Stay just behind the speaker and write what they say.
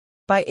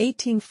By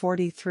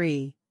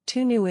 1843,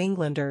 two New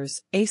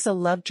Englanders, Asa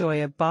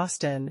Lovejoy of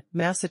Boston,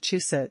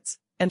 Massachusetts,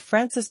 and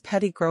Francis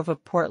Pettygrove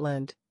of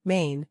Portland,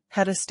 Maine,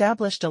 had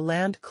established a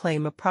land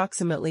claim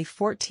approximately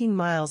 14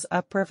 miles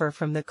upriver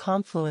from the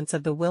confluence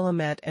of the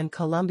Willamette and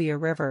Columbia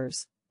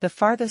rivers, the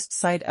farthest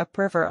site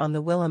upriver on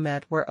the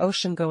Willamette where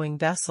ocean-going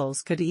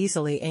vessels could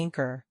easily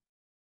anchor.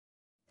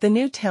 The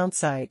new town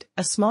site,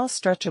 a small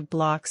stretch of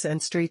blocks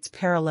and streets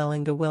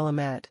paralleling the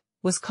Willamette,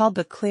 was called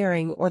the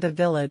clearing or the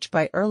village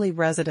by early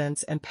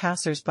residents and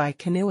passers-by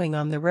canoeing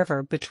on the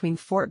river between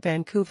Fort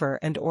Vancouver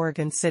and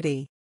Oregon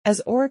City.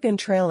 As Oregon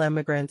Trail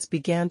emigrants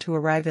began to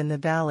arrive in the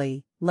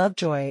valley,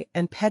 Lovejoy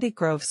and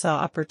Pettygrove saw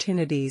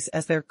opportunities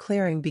as their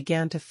clearing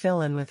began to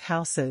fill in with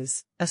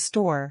houses, a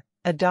store,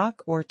 a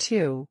dock or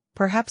two,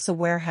 perhaps a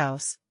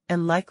warehouse,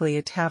 and likely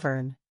a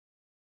tavern.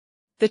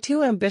 The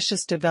two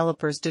ambitious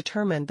developers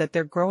determined that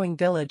their growing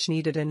village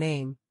needed a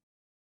name.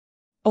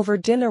 Over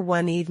dinner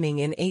one evening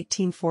in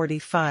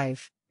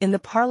 1845, in the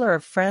parlor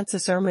of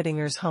Francis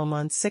Ermitinger's home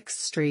on 6th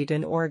Street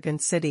in Oregon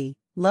City,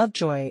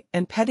 Lovejoy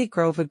and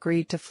Pettygrove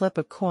agreed to flip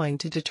a coin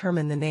to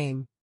determine the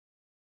name.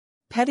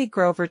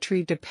 Pettygrove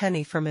retrieved a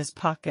penny from his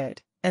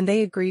pocket, and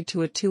they agreed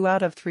to a 2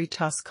 out of 3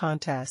 toss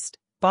contest,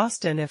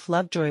 Boston if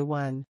Lovejoy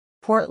won,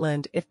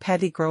 Portland if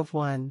Pettygrove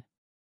won.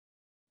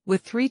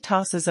 With 3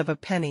 tosses of a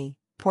penny,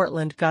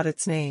 Portland got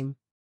its name.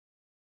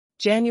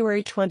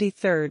 January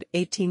 23,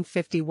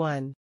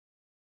 1851.